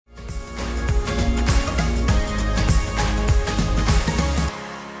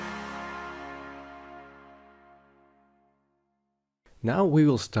Now we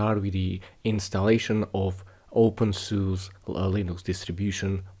will start with the installation of openSUSE Linux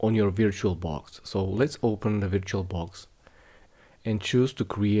distribution on your VirtualBox. So let's open the VirtualBox and choose to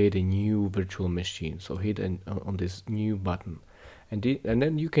create a new virtual machine. So hit on this new button, and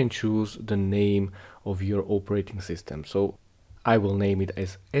then you can choose the name of your operating system. So I will name it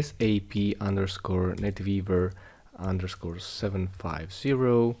as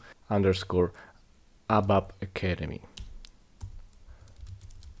SAP_NetWeaver_750_ABAP Academy.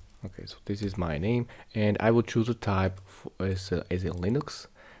 Okay, so this is my name, and I will choose a type as a Linux,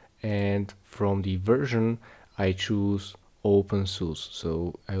 and from the version I choose openSUSE.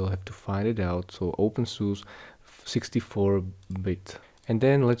 So I will have to find it out. So openSUSE 64-bit, and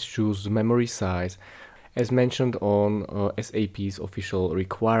then let's choose the memory size. As mentioned on SAP's official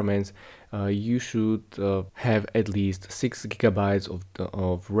requirements, you should have at least 6 gigabytes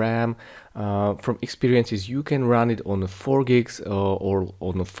of RAM. From experiences, you can run it on 4 gigs or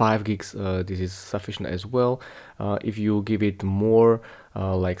on 5 gigs. This is sufficient as well. If you give it more,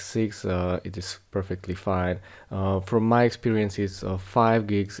 like 6, it is perfectly fine. From my experiences, 5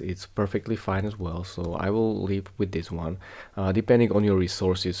 gigs it's perfectly fine as well, so I will leave with this one, depending on your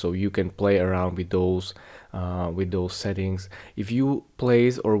resources, so you can play around with those settings. If you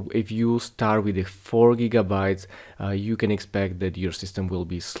place or if you start with the 4 gigabytes, you can expect that your system will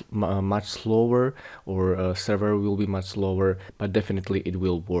be much slower, or server will be much slower, but definitely it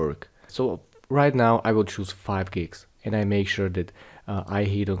will work. So right now I will choose 5 gigs, and I make sure that I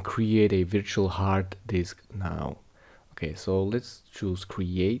hit on create a virtual hard disk now. Okay, so let's choose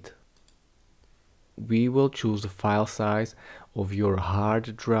create. We will choose the file size of your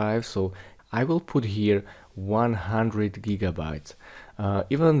hard drive, so I will put here 100 gigabytes,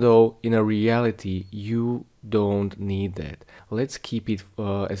 even though in a reality you don't need that. Let's keep it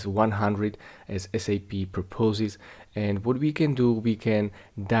as 100 as SAP proposes, and what we can do, we can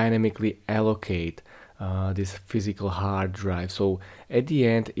dynamically allocate this physical hard drive. So at the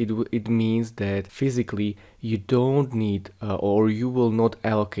end it means that physically you don't need or you will not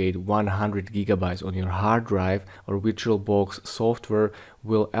allocate 100 gigabytes on your hard drive, or VirtualBox software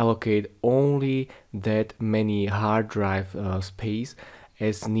will allocate only that many hard drive space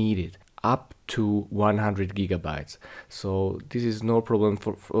as needed, up to 100 gigabytes. So this is no problem.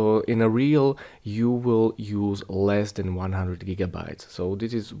 For in a real, you will use less than 100 gigabytes. So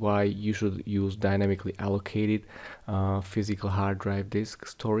this is why you should use dynamically allocated physical hard drive disk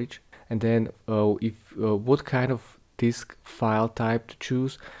storage. And then what kind of disk file type to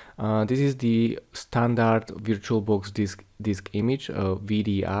choose? This is the standard VirtualBox disk image,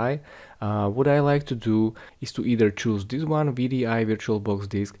 VDI. What I like to do is to either choose this one, VDI VirtualBox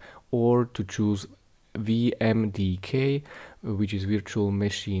disk, or to choose VMDK, which is virtual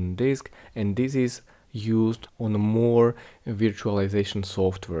machine disk, and this is used on more virtualization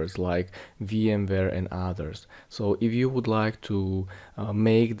softwares like VMware and others. So if you would like to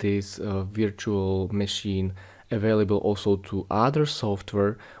make this virtual machine available also to other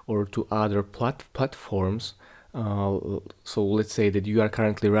software or to other platforms, so let's say that you are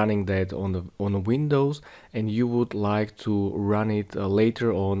currently running that on a Windows, and you would like to run it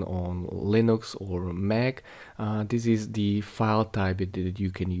later on Linux or Mac. This is the file type that you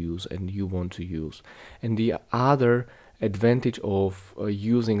can use and you want to use. And the other advantage of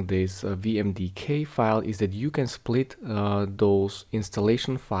using this VMDK file is that you can split those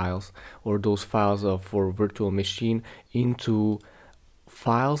installation files or those files for virtual machine into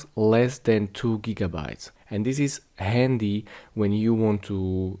files less than 2 gigabytes. And this is handy when you want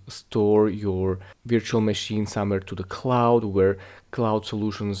to store your virtual machine somewhere to the cloud, where cloud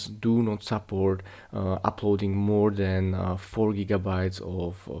solutions do not support uploading more than 4 gigabytes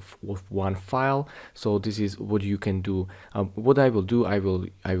of one file. So this is what you can do. What I will do, I will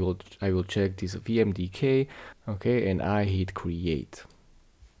check this VMDK, okay, and I hit create.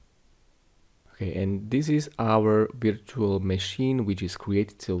 Okay, and this is our virtual machine which is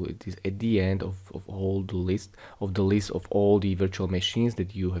created, so it is at the end of all the list of all the virtual machines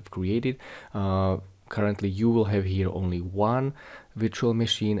that you have created. Currently you will have here only one virtual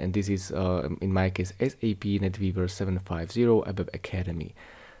machine, and this is in my case SAP NetWeaver 750 ABAP Academy.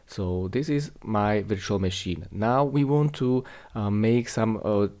 So this is my virtual machine. Now we want to make some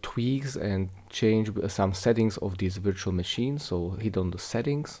tweaks and change some settings of this virtual machine, so hit on the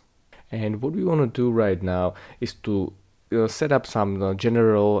settings. And what we want to do right now is to set up some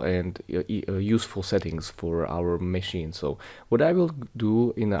general and useful settings for our machine. So what I will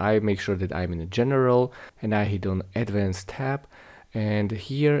do, I make sure that I'm in a general, and I hit on advanced tab, And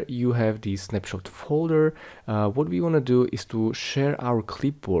here you have the snapshot folder. What we want to do is to share our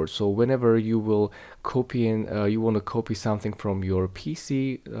clipboard. So whenever you will copy in, you want to copy something from your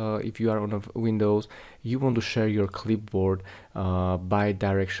PC, if you are on a Windows, you want to share your clipboard in a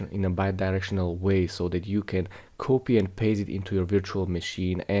bi-directional way, so that you can copy and paste it into your virtual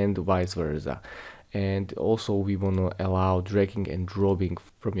machine and vice versa. And also we want to allow dragging and dropping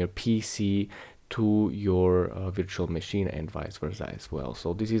from your PC to your virtual machine and vice versa as well.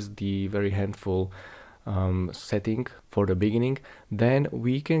 So this is the very handful setting for the beginning. Then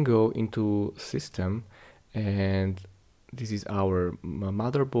we can go into system, and this is our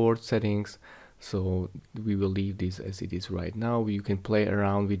motherboard settings. So we will leave this as it is right now. You can play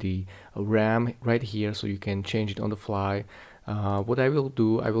around with the RAM right here, so you can change it on the fly. What I will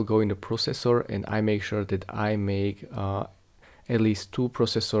do, I will go in the processor, and I make sure that I make at least 2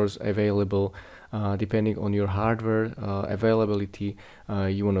 processors available. Depending on your hardware availability,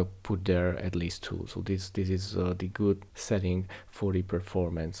 you want to put there at least 2. So this is the good setting for the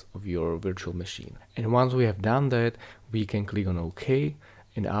performance of your virtual machine. And once we have done that, we can click on OK,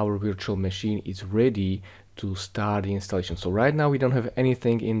 and our virtual machine is ready to start the installation. So right now we don't have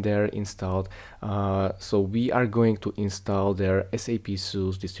anything in there installed, so we are going to install their SAP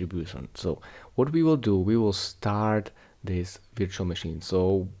SUSE distribution. So what we will do, we will start this virtual machine.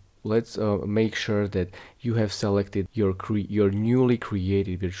 So let's make sure that you have selected your newly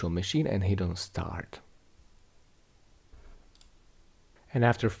created virtual machine and hit on start. And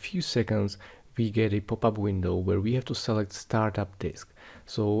after a few seconds, we get a pop-up window where we have to select startup disk.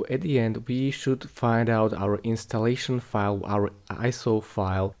 So at the end, we should find out our installation file, our ISO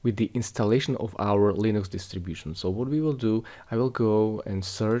file with the installation of our Linux distribution. So what we will do, I will go and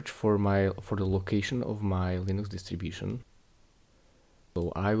search for the location of my Linux distribution.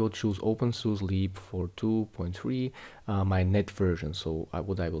 So I will choose openSUSE Leap for 2.3, my net version. So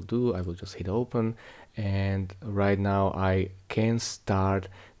what I will do, I will just hit open, and right now I can start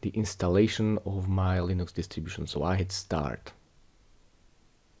the installation of my Linux distribution. So I hit start.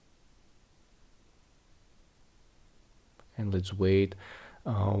 And let's wait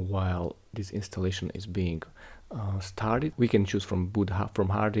while this installation is being started. We can choose from from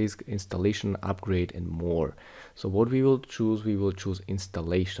hard disk, installation, upgrade, and more. So what we will choose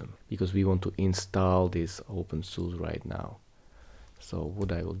installation, because we want to install this openSUSE right now. So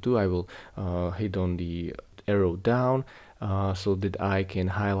what I will do, I will hit on the arrow down so that I can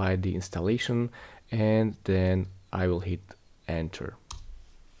highlight the installation, and then I will hit enter.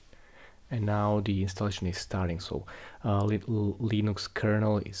 And now the installation is starting. So little Linux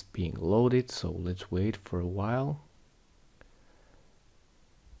kernel is being loaded, so let's wait for a while.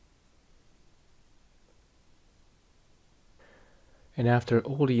 And after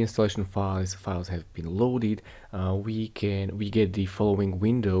all the installation files have been loaded, we get the following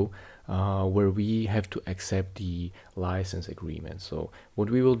window where we have to accept the license agreement. So what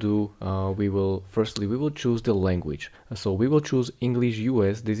we will do, we will choose the language. So we will choose English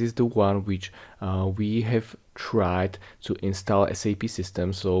US. This is the one which we have tried to install SAP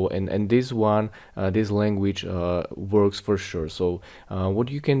system. So and this one, this language works for sure. So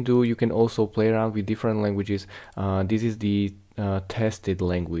what you can do, you can also play around with different languages. This is the tested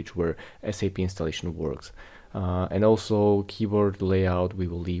language where SAP installation works. And also keyboard layout, we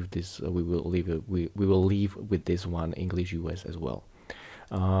will leave with this one, English US as well.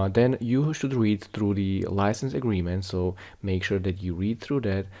 Then you should read through the license agreement, so make sure that you read through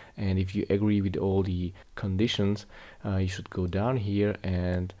that, and if you agree with all the conditions, you should go down here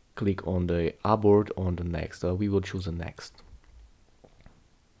and click on the abort on the next. We will choose the next.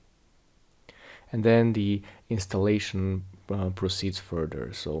 And then the installation proceeds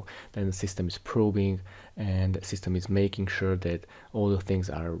further. So then the system is probing, and the system is making sure that all the things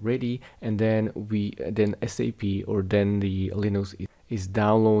are ready, and then SAP, or then the Linux is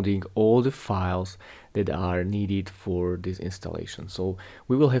downloading all the files that are needed for this installation. So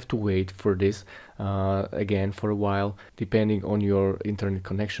we will have to wait for this again for a while, depending on your internet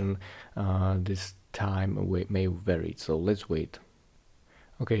connection. This time may vary, so let's wait.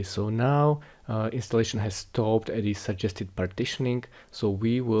 Okay, so now installation has stopped at the suggested partitioning, so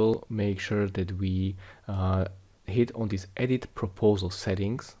we will make sure that we hit on this edit proposal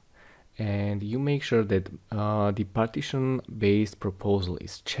settings, and you make sure that the partition based proposal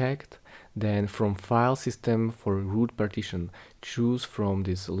is checked. Then from file system for root partition, choose from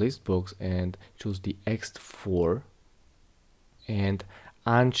this list box and choose the ext4, and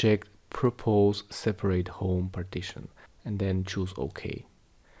uncheck propose separate home partition, and then choose OK.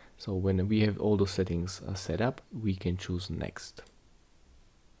 So when we have all those settings set up, we can choose next.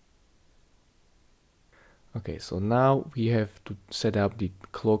 Okay, so now we have to set up the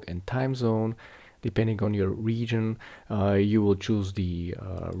clock and time zone. Depending on your region, you will choose the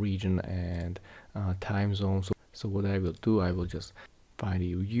region and time zone. So what I will do, I will just find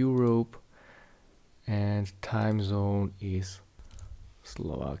Europe, and time zone is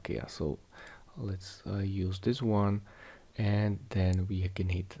Slovakia. So let's use this one, and then we can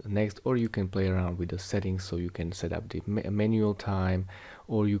hit next, or you can play around with the settings. So you can set up the manual time,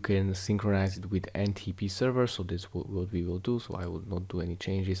 or you can synchronize it with NTP server. So this is what we will do. So I will not do any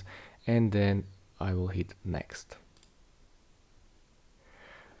changes, and then I will hit next.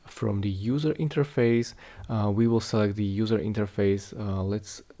 From the user interface, we will select the user interface.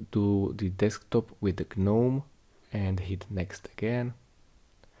 Let's do the desktop with the GNOME and hit next again.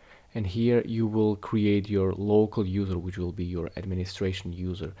 And here you will create your local user, which will be your administration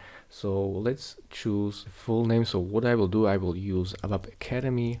user. So let's choose full name. So what I will do, I will use ABAP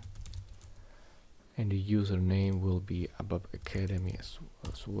Academy, and the username will be ABAP Academy as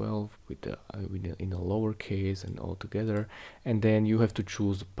well, with the in a lowercase and all together. And then you have to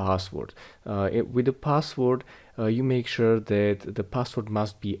choose the password. With the password, you make sure that the password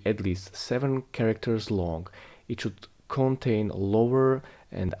must be at least 7 characters long. It should contain lower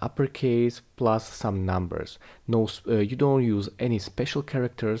and uppercase plus some numbers. No, you don't use any special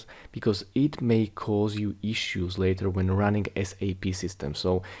characters, because it may cause you issues later when running SAP systems.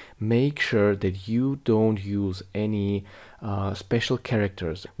 So make sure that you don't use any special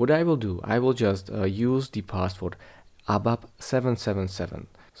characters. What I will do, I will just use the password ABAP 777.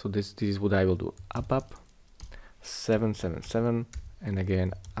 So this is what I will do, ABAP 777, and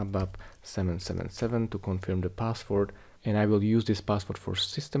again ABAP 777 to confirm the password. And I will use this password for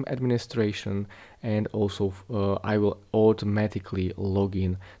system administration, and also I will automatically log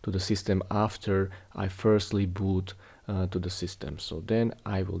in to the system after I firstly boot to the system. So then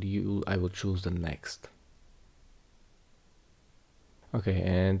I will choose the next. Okay,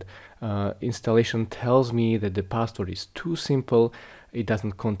 and installation tells me that the password is too simple. It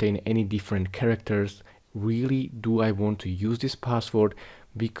doesn't contain any different characters. Really, do I want to use this password?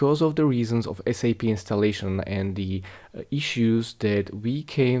 Because of the reasons of SAP installation and the issues that we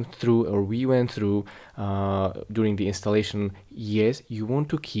went through during the installation, yes, you want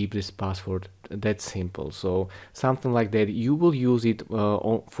to keep this password that simple. So something like that, you will use it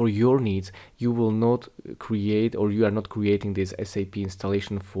for your needs. You will not create, or you are not creating this SAP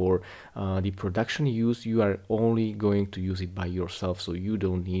installation for the production use. You are only going to use it by yourself, so you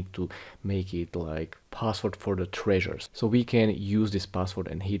don't need to make it like password for the treasures. So we can use this password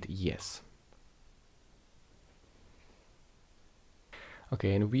and hit yes.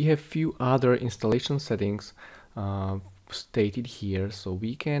 Okay, and we have few other installation settings stated here. So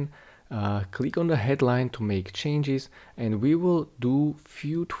we can click on the headline to make changes, and we will do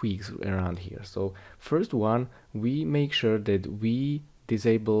few tweaks around here. So first one, we make sure that we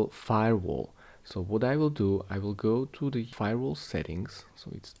disable firewall. So what I will do, I will go to the firewall settings.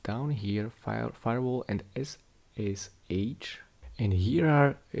 So it's down here, firewall and SSH. And here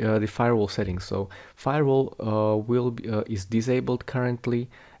are the firewall settings. So firewall is disabled currently,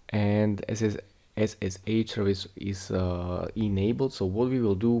 and SSH service is enabled. So what we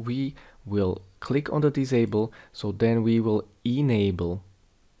will do, we will click on the disable. So then we will enable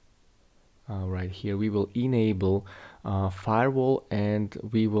right here. We will enable firewall, and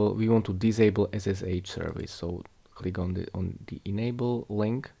we want to disable SSH service. So click on the enable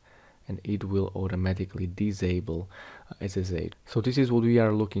link, and it will automatically disable SSH. So this is what we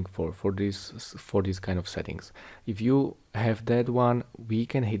are looking for this kind of settings. If you have that one, we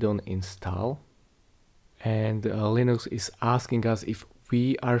can hit on install, and Linux is asking us if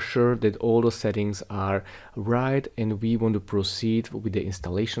we are sure that all the settings are right and we want to proceed with the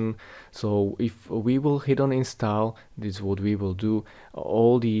installation. So if we will hit on install, this is what we will do.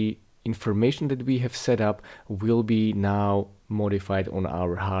 All the information that we have set up will be now modified on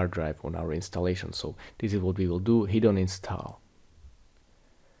our hard drive, on our installation. So this is what we will do, hit on install.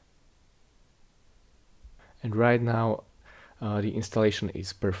 And right now the installation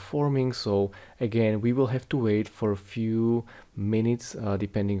is performing. So again, we will have to wait for a few minutes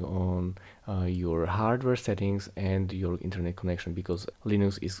depending on your hardware settings and your internet connection, because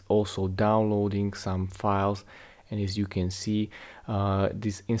Linux is also downloading some files. And as you can see,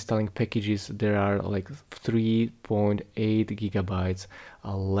 these installing packages, there are like 3.8 gigabytes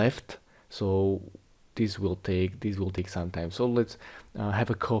left. So this will take some time. So let's have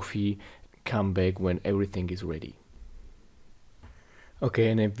a coffee, come back when everything is ready.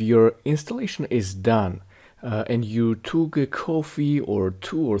 Okay, and if your installation is done, and you took a coffee or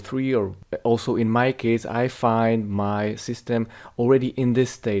two or three, or also in my case I find my system already in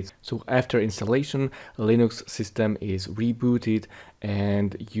this state. So after installation, Linux system is rebooted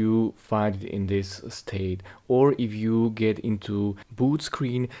and you find it in this state. Or if you get into boot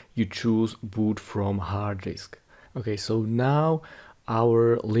screen, you choose boot from hard disk. Okay, so now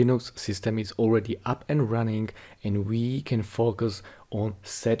our Linux system is already up and running, and we can focus on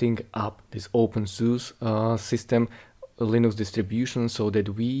setting up this openSUSE system Linux distribution so that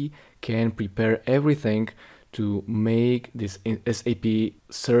we can prepare everything to make this SAP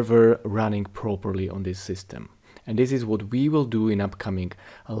server running properly on this system. And this is what we will do in upcoming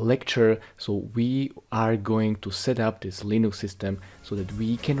lecture. So we are going to set up this Linux system so that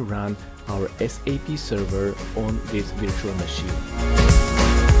we can run our SAP server on this virtual machine.